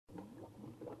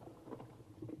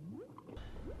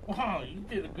Wow, you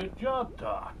did a good job,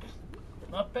 Doc.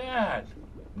 Not bad.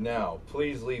 Now,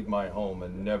 please leave my home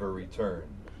and never return.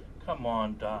 Come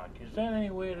on, Doc. Is that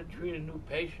any way to treat a new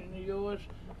patient of yours?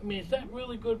 I mean, is that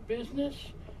really good business?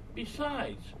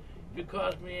 Besides, if you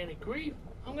cause me any grief,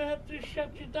 I'm going to have to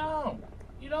shut you down.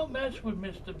 You don't mess with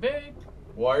Mr. Big.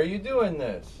 Why are you doing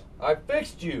this? I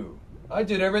fixed you. I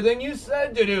did everything you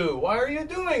said to do. Why are you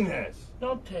doing this?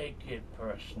 Don't take it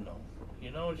personal. You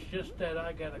know, it's just that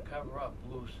I got to cover up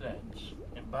loose ends.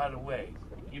 And by the way,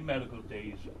 your medical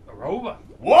days are over.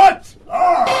 What?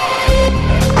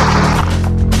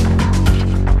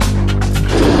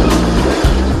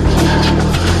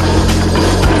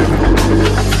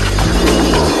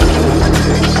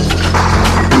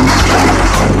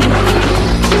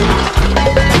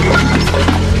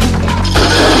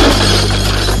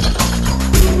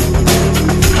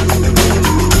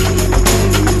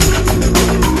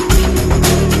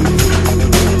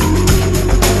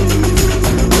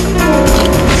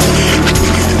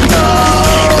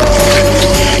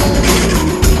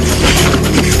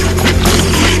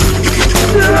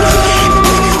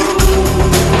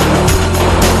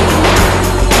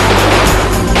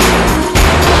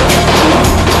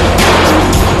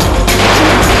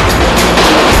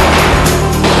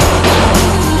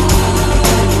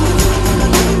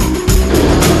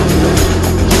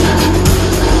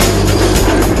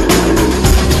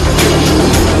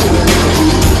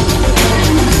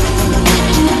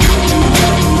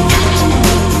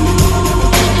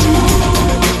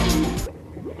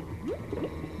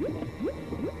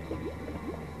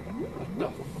 What the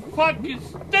fuck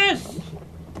is this?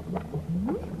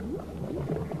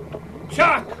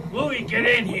 Chuck! Louie, get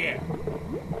in here.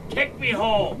 Take me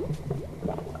home.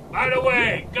 By the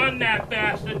way, gun that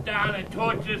bastard down and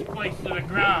torch this place to the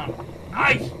ground.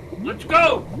 Ice! Let's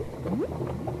go!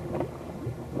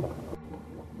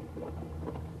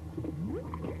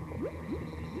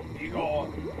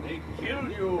 Igor, they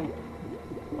killed you.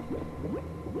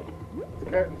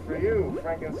 Curtain for you,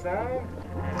 Frankenstein.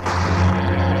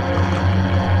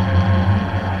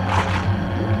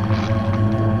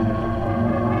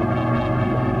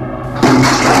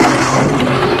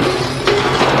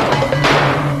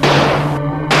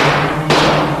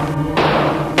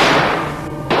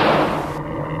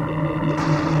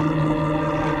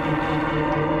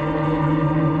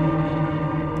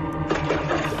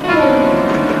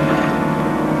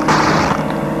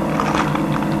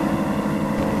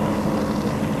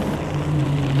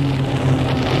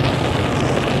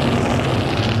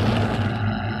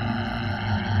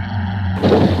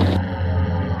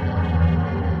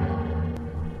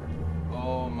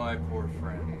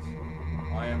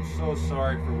 So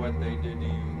sorry for what they did to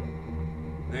you.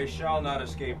 They shall not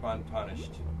escape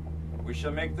unpunished. We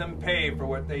shall make them pay for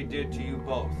what they did to you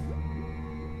both.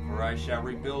 For I shall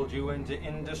rebuild you into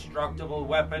indestructible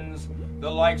weapons, the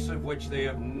likes of which they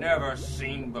have never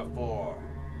seen before.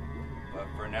 But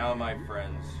for now, my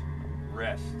friends,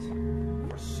 rest.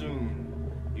 For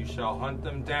soon you shall hunt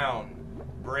them down,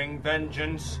 bring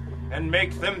vengeance, and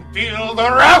make them feel the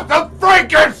wrath of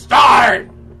Frankenstein!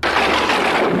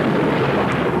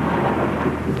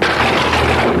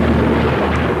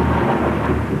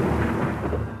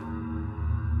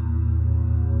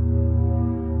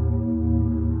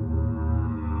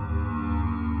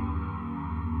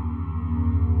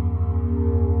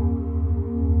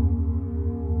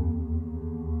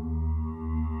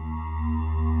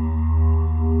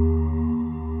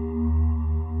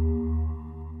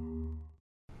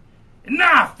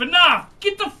 Enough!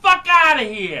 Get the fuck out of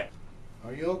here!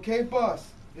 Are you okay, boss?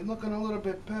 You're looking a little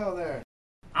bit pale there.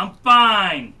 I'm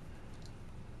fine.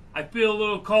 I feel a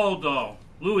little cold, though.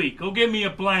 Louie, go get me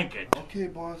a blanket. Okay,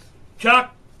 boss.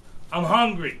 Chuck, I'm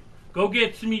hungry. Go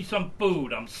get me some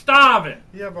food. I'm starving.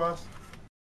 Yeah, boss.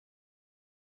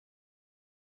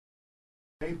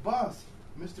 Hey, boss.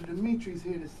 Mr. Dimitri's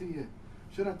here to see you.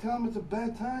 Should I tell him it's a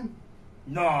bad time?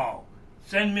 No.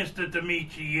 Send Mr.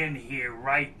 Dimitri in here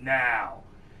right now.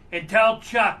 And tell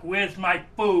Chuck where's my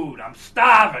food. I'm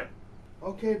starving.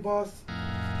 Okay, boss.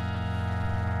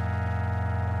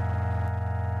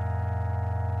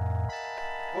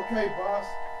 Okay, boss.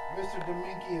 Mr.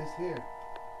 Demiki is here.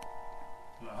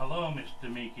 Well, hello, Mr.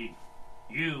 Miki.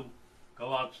 You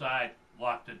go outside,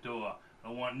 lock the door. I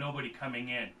don't want nobody coming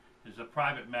in. There's a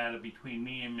private matter between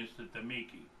me and Mr.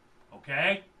 Demiki.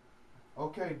 Okay?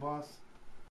 Okay, boss.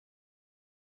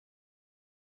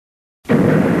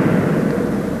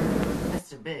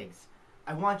 Mr. Biggs,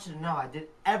 I want you to know I did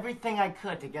everything I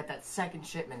could to get that second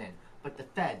shipment in, but the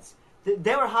feds,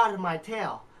 they were hot on my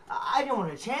tail. I didn't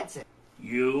want to chance it.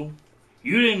 You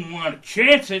didn't want to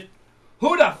chance it?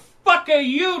 Who the fuck are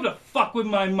you to fuck with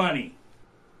my money?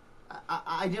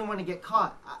 I didn't want to get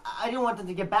caught. I didn't want them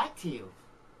to get back to you.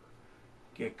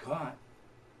 Get caught?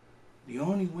 The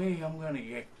only way I'm gonna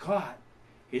get caught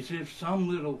is if some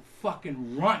little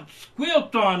fucking runt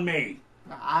squealed on me.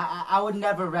 I would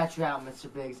never rat you out,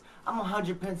 Mr. Biggs. I'm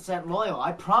 100% loyal,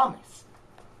 I promise.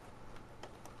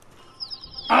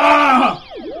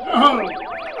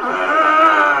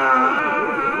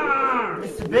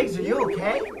 Mr. Biggs, are you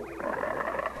okay?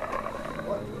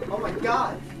 What? Oh my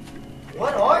God.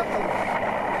 What are you?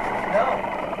 No.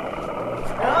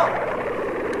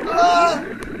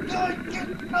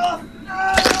 Get off!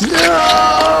 No!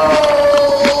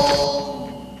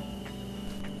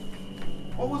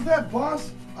 What was that,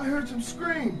 boss? I heard some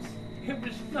screams. It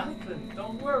was nothing.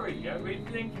 Don't worry.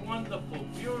 Everything's wonderful,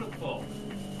 beautiful.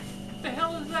 What the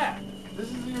hell is that?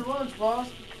 This is your lunch, boss.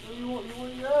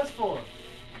 What you asked for?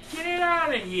 Get it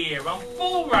out of here. I'm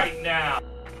full right now.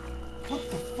 What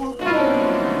the fuck?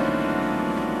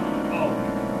 Oh,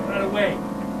 right away.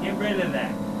 Get rid of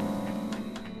that.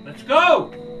 Let's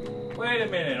go. Wait a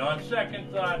minute. On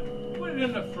second thought, put it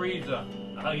in the freezer.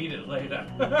 I'll eat it later.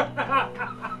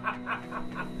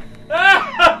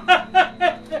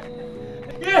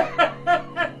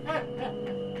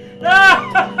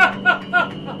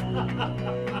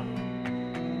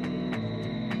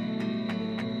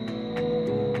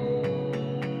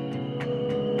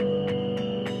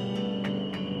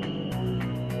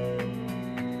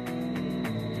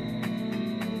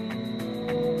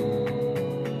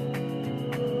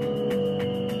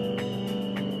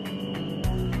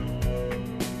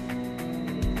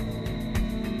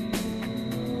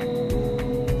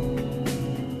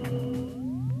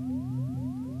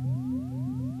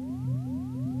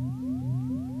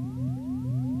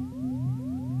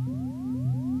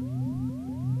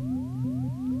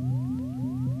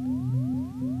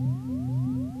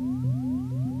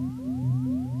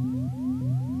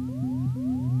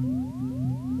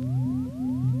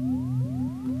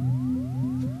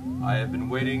 I have been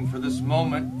waiting for this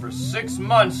moment for 6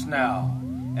 months now,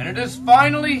 and it is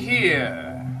finally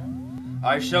here.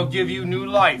 I shall give you new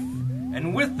life,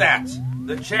 and with that,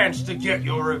 the chance to get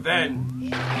your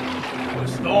revenge. The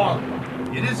storm,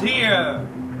 it is here.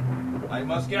 I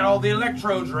must get all the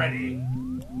electrodes ready.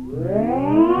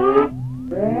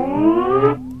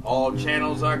 All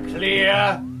channels are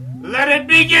clear. Let it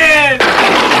begin!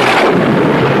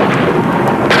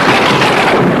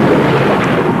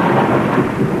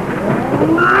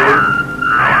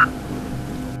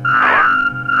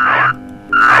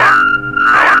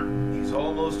 He's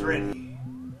almost ready.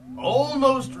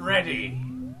 Almost ready.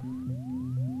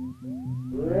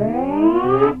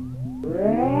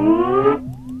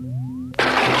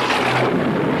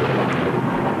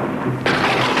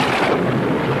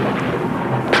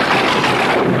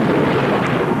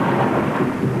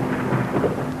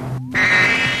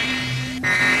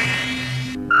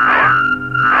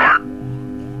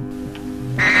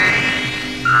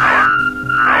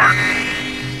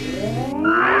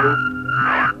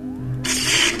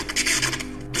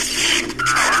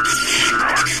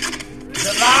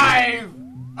 Alive!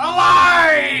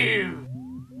 Alive!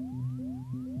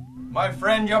 My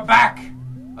friend, you're back.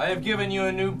 I have given you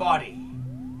a new body.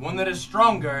 One that is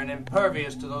stronger and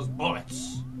impervious to those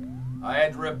bullets. I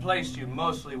had to replace you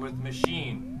mostly with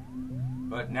machine.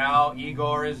 But now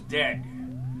Igor is dead.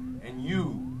 And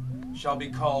you shall be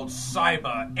called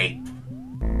Cyber Ape.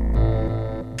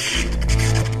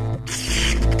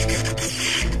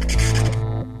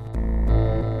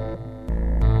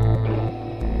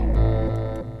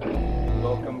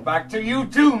 Back to you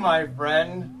too, my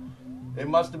friend. It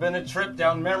must have been a trip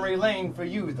down memory lane for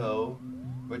you, though.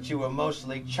 But you were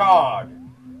mostly charred.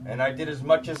 And I did as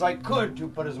much as I could to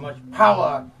put as much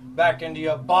power back into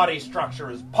your body structure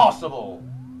as possible.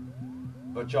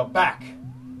 But you're back.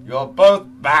 You're both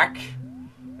back.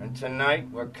 And tonight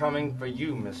we're coming for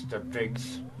you, Mr.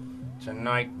 Biggs.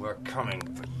 Tonight we're coming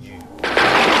for you.